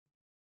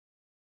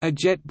A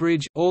jet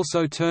bridge,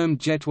 also termed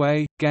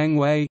jetway,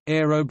 gangway,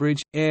 aerobridge,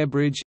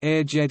 airbridge,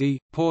 air jetty,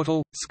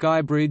 portal,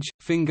 skybridge,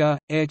 finger,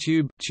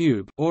 airtube,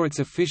 tube, or its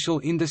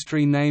official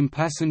industry name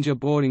passenger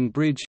boarding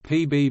bridge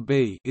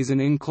 (PBB), is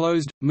an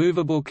enclosed,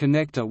 movable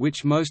connector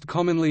which most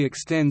commonly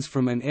extends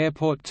from an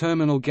airport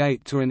terminal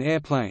gate to an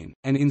airplane,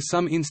 and in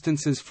some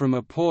instances from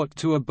a port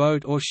to a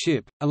boat or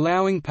ship,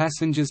 allowing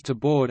passengers to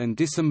board and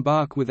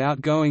disembark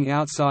without going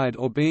outside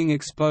or being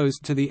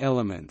exposed to the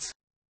elements.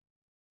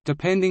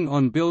 Depending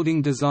on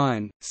building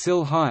design,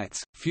 sill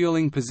heights,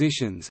 fueling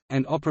positions,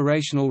 and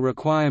operational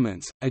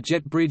requirements, a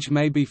jet bridge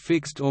may be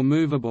fixed or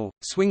movable,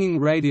 swinging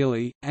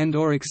radially,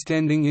 and/or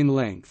extending in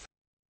length.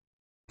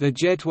 The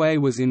jetway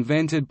was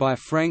invented by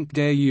Frank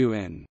der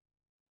Un.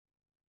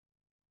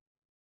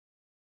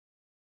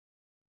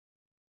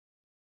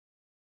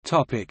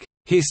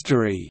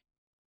 History.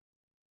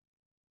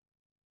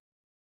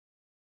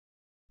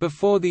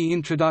 Before the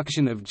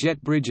introduction of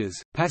jet bridges,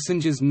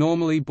 passengers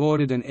normally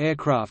boarded an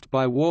aircraft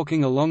by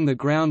walking along the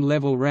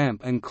ground-level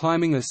ramp and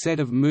climbing a set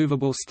of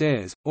movable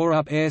stairs, or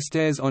up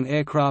airstairs on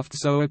aircraft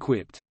so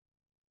equipped.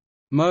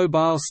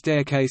 Mobile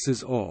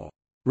staircases or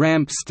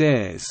ramp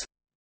stairs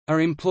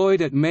are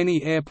employed at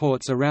many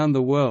airports around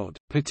the world,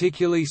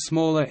 particularly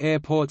smaller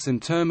airports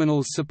and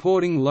terminals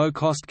supporting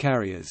low-cost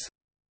carriers.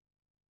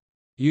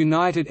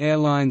 United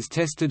Airlines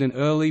tested an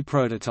early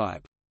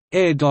prototype,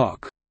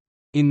 AirDock,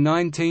 in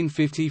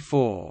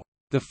 1954.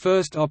 The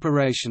first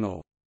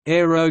operational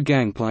aero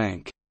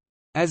gangplank,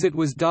 as it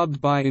was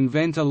dubbed by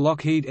inventor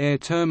Lockheed Air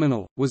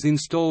Terminal, was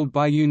installed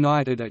by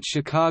United at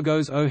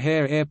Chicago's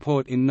O'Hare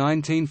Airport in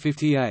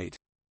 1958.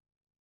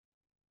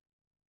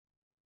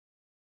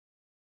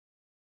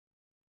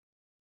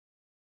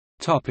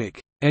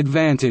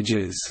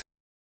 Advantages.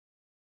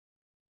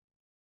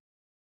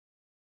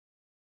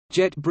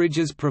 Jet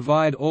bridges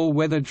provide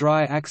all-weather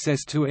dry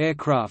access to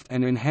aircraft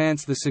and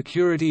enhance the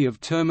security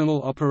of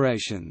terminal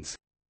operations.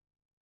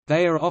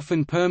 They are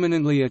often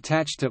permanently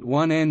attached at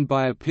one end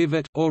by a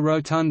pivot or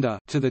rotunda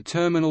to the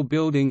terminal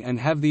building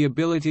and have the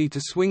ability to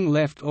swing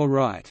left or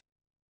right.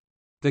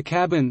 The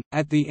cabin,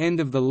 at the end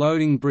of the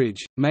loading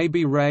bridge, may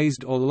be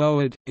raised or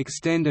lowered,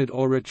 extended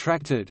or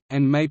retracted,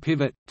 and may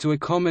pivot, to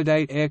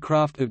accommodate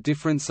aircraft of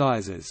different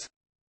sizes.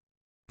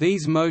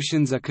 These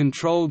motions are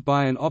controlled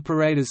by an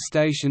operator's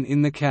station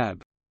in the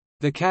cab.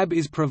 The cab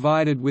is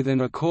provided with an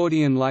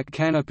accordion-like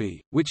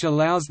canopy, which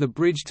allows the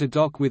bridge to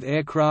dock with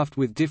aircraft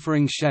with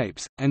differing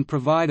shapes, and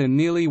provide a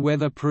nearly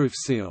weather-proof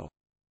seal.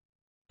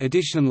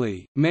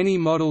 Additionally, many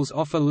models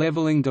offer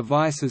leveling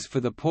devices for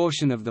the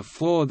portion of the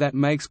floor that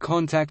makes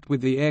contact with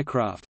the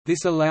aircraft.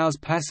 This allows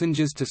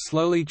passengers to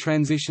slowly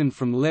transition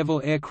from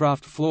level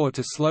aircraft floor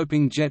to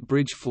sloping jet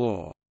bridge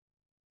floor.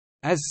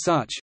 As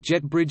such,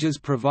 jet bridges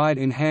provide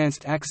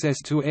enhanced access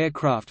to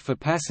aircraft for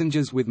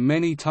passengers with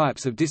many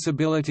types of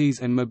disabilities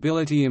and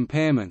mobility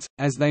impairments,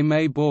 as they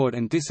may board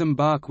and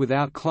disembark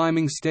without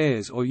climbing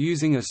stairs or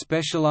using a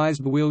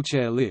specialized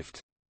wheelchair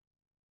lift.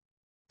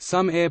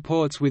 Some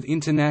airports with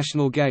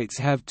international gates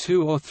have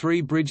 2 or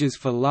 3 bridges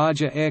for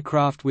larger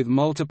aircraft with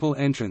multiple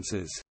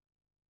entrances.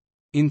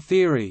 In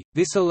theory,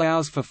 this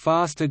allows for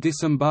faster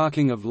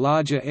disembarking of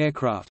larger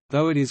aircraft,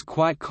 though it is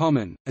quite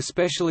common,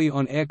 especially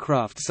on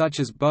aircraft such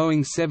as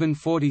Boeing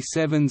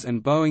 747s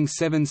and Boeing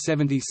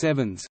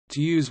 777s,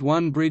 to use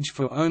one bridge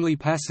for only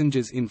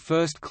passengers in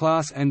first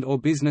class and/or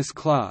business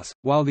class,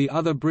 while the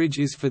other bridge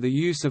is for the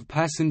use of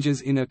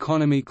passengers in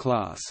economy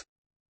class.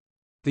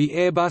 The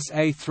Airbus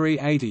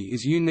A380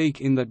 is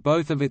unique in that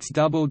both of its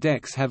double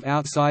decks have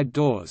outside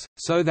doors,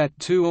 so that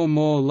 2 or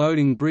more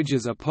loading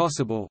bridges are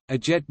possible, a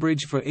jet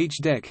bridge for each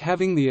deck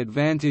having the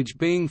advantage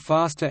being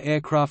faster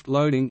aircraft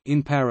loading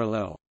in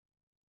parallel.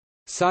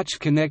 Such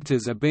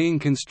connectors are being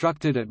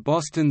constructed at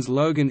Boston's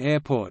Logan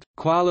Airport,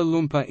 Kuala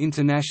Lumpur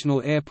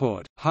International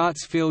Airport,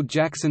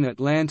 Hartsfield-Jackson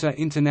Atlanta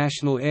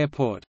International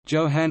Airport,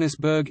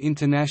 Johannesburg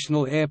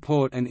International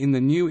Airport and in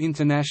the new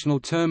International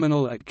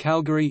Terminal at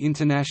Calgary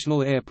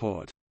International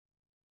Airport.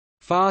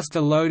 Faster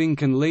loading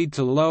can lead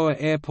to lower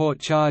airport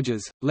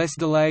charges, less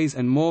delays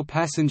and more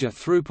passenger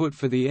throughput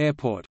for the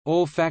airport,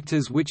 all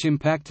factors which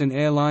impact an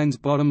airline's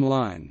bottom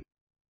line.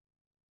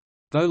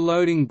 Though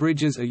loading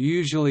bridges are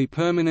usually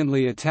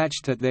permanently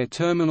attached at their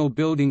terminal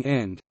building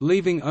end,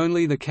 leaving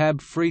only the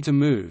cab free to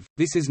move,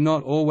 this is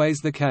not always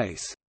the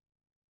case.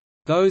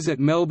 Those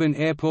at Melbourne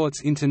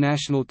Airport's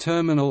International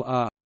Terminal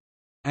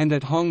are—and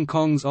at Hong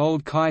Kong's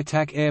Old Kai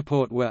Tak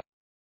Airport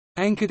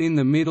were—anchored in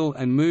the middle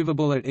and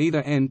movable at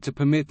either end to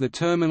permit the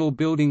terminal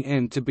building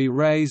end to be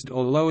raised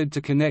or lowered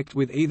to connect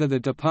with either the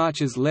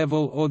departures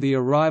level or the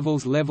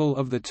arrivals level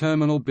of the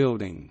terminal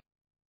building.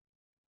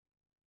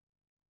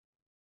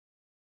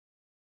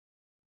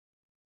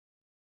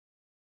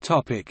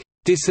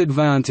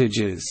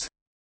 Disadvantages.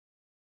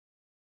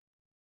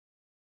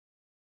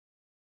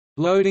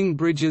 Loading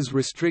bridges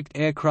restrict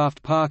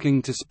aircraft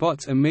parking to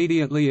spots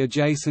immediately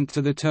adjacent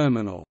to the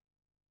terminal.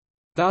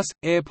 Thus,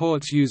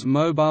 airports use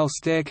mobile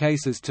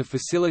staircases to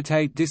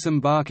facilitate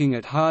disembarking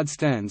at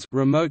hardstands,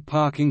 remote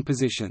parking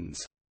positions.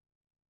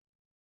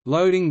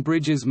 Loading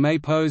bridges may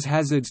pose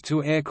hazards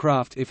to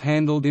aircraft if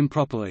handled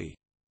improperly.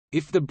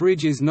 If the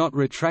bridge is not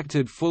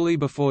retracted fully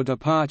before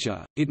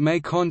departure, it may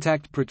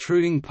contact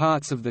protruding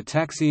parts of the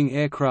taxiing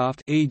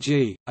aircraft,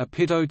 e.g., a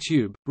pitot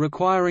tube,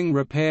 requiring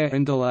repair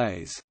and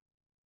delays.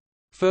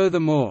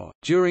 Furthermore,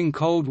 during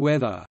cold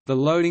weather, the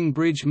loading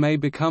bridge may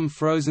become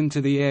frozen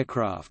to the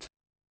aircraft.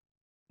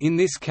 In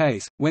this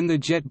case, when the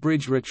jet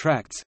bridge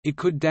retracts, it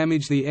could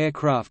damage the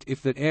aircraft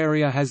if that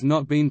area has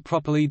not been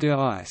properly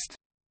de-iced.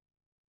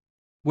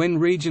 When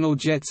regional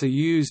jets are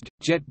used,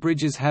 jet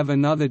bridges have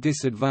another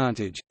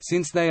disadvantage,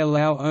 since they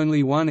allow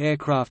only one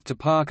aircraft to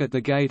park at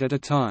the gate at a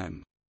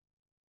time.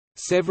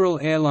 Several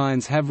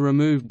airlines have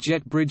removed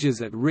jet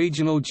bridges at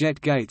regional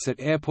jet gates at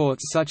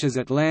airports such as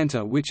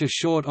Atlanta, which are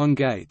short on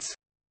gates.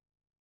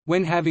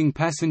 When having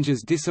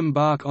passengers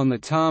disembark on the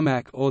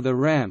tarmac or the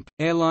ramp,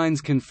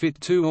 airlines can fit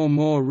 2 or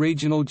more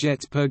regional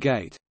jets per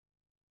gate.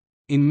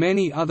 In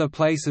many other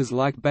places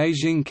like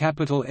Beijing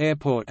Capital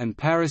Airport and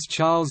Paris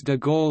Charles de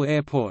Gaulle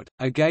Airport,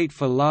 a gate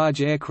for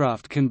large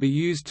aircraft can be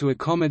used to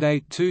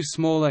accommodate 2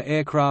 smaller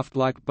aircraft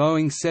like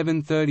Boeing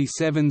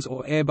 737s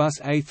or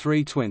Airbus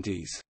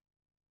A320s.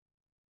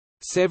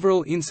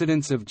 Several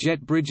incidents of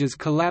jet bridges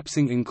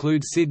collapsing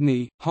include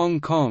Sydney, Hong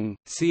Kong,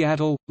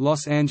 Seattle,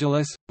 Los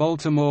Angeles,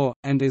 Baltimore,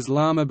 and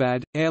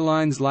Islamabad.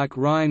 Airlines like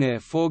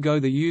Ryanair forego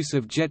the use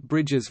of jet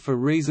bridges for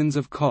reasons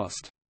of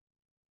cost.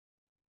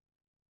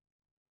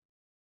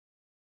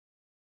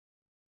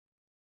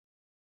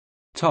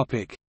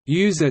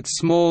 Use at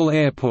small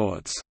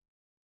airports.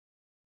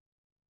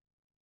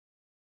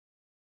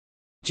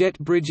 Jet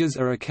bridges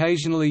are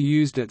occasionally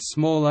used at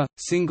smaller,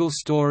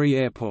 single-story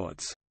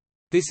airports.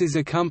 This is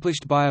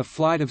accomplished by a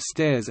flight of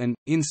stairs and,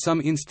 in some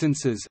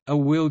instances, a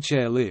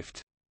wheelchair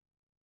lift.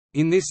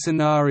 In this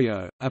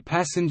scenario, a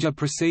passenger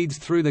proceeds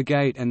through the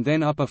gate and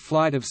then up a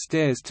flight of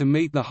stairs to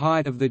meet the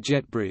height of the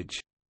jet bridge.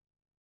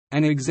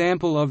 An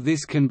example of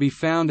this can be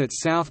found at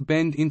South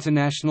Bend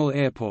International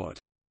Airport.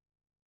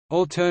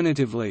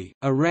 Alternatively,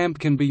 a ramp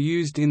can be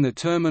used in the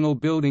terminal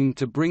building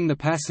to bring the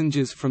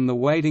passengers from the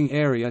waiting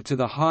area to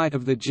the height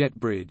of the jet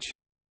bridge.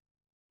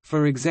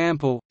 For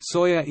example,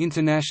 Sawyer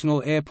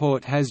International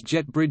Airport has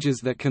jet bridges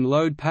that can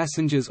load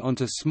passengers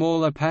onto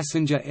smaller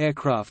passenger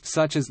aircraft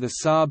such as the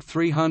Saab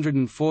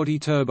 340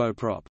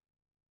 turboprop.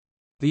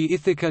 The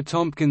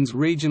Ithaca-Tompkins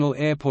Regional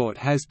Airport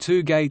has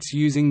 2 gates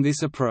using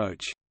this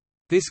approach.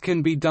 This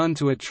can be done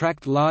to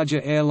attract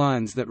larger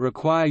airlines that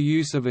require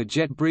use of a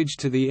jet bridge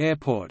to the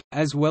airport,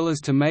 as well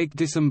as to make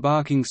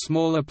disembarking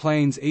smaller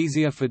planes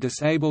easier for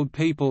disabled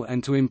people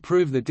and to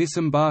improve the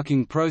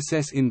disembarking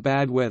process in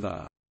bad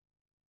weather.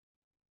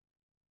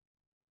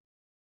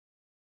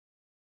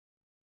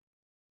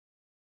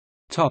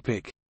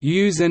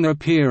 Use and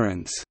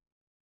appearance.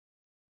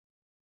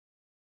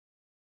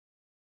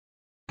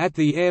 At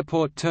the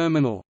airport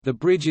terminal, the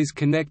bridge is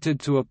connected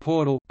to a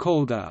portal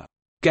called a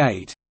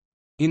gate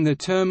in the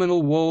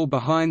terminal wall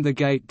behind the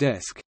gate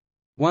desk.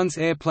 Once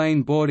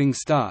airplane boarding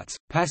starts,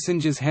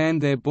 passengers hand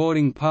their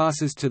boarding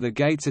passes to the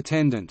gate's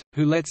attendant,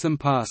 who lets them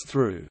pass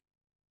through.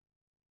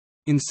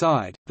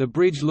 Inside, the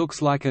bridge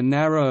looks like a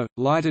narrow,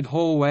 lighted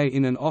hallway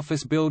in an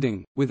office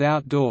building,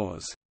 without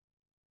doors.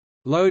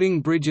 Loading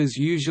bridges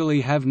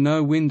usually have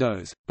no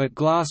windows, but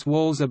glass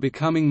walls are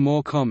becoming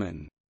more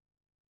common.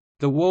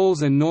 The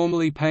walls are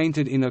normally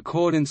painted in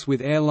accordance with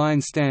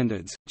airline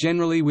standards,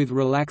 generally with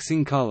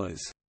relaxing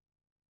colors.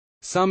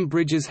 Some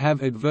bridges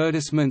have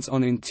advertisements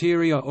on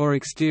interior or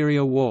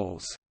exterior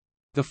walls.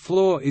 The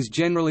floor is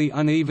generally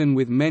uneven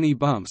with many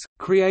bumps,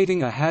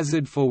 creating a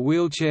hazard for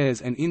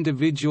wheelchairs and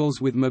individuals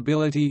with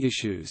mobility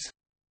issues.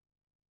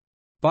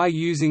 By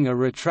using a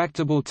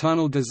retractable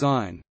tunnel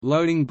design,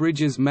 loading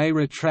bridges may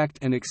retract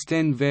and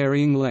extend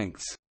varying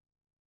lengths.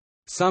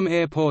 Some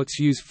airports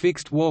use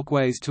fixed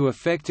walkways to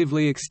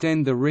effectively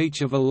extend the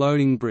reach of a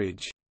loading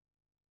bridge.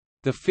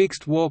 The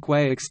fixed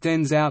walkway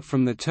extends out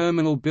from the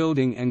terminal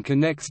building and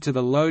connects to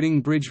the loading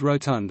bridge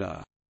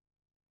rotunda.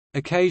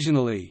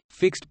 Occasionally,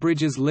 fixed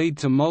bridges lead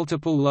to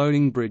multiple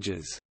loading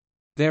bridges.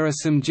 There are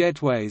some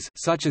jetways,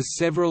 such as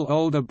several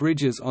older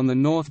bridges on the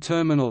North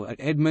Terminal at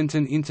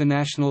Edmonton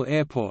International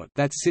Airport,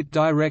 that sit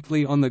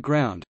directly on the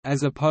ground,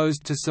 as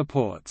opposed to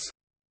supports.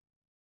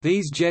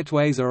 These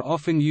jetways are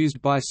often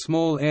used by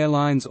small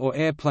airlines or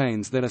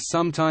airplanes that are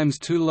sometimes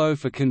too low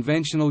for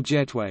conventional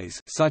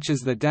jetways, such as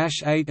the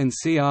Dash 8 and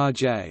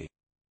CRJ.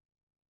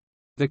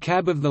 The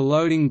cab of the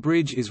loading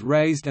bridge is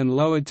raised and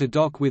lowered to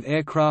dock with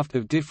aircraft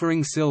of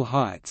differing sill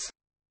heights.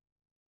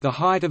 The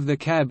height of the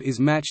cab is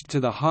matched to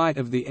the height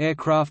of the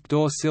aircraft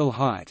door sill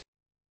height.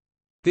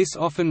 This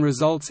often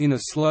results in a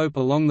slope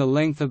along the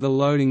length of the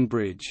loading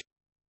bridge.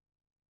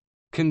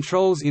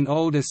 Controls in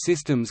older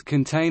systems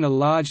contain a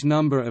large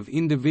number of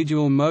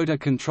individual motor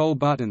control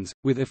buttons,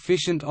 with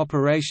efficient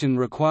operation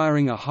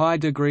requiring a high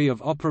degree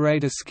of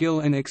operator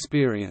skill and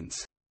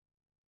experience.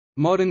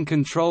 Modern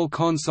control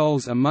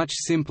consoles are much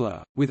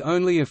simpler, with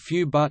only a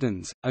few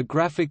buttons, a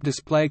graphic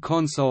display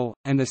console,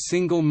 and a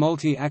single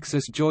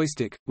multi-axis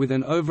joystick, with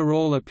an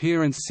overall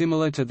appearance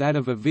similar to that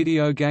of a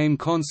video game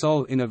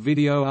console in a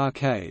video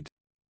arcade.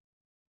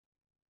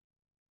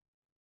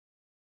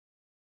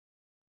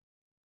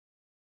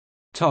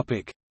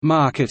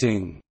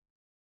 Marketing.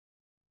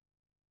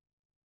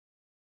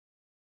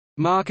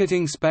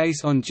 Marketing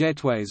space on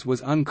jetways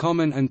was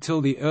uncommon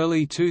until the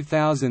early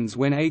 2000s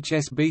when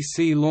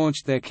HSBC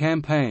launched their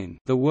campaign.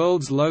 The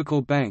world's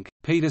local bank,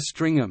 Peter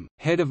Stringham,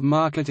 head of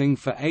marketing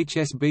for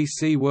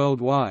HSBC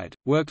Worldwide,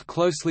 worked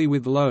closely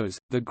with Lowe's,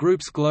 the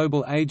group's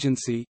global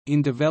agency,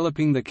 in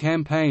developing the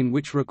campaign,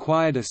 which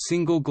required a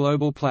single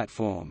global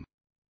platform.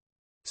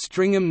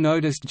 Stringham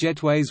noticed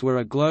jetways were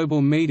a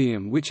global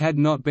medium which had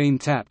not been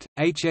tapped.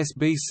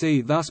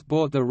 HSBC thus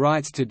bought the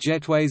rights to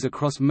jetways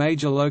across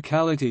major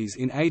localities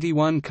in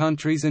 81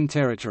 countries and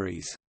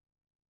territories.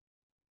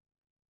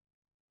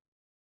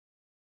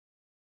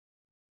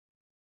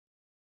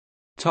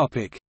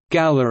 Topic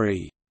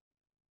Gallery.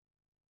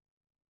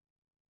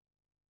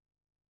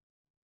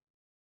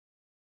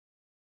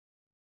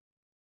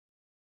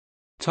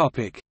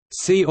 Topic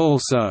See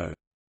also: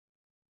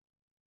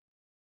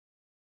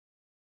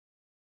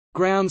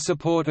 ground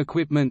support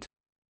equipment,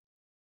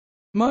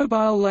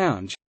 mobile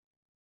lounge,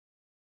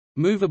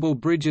 movable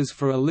bridges.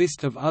 For a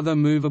list of other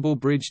movable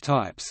bridge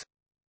types.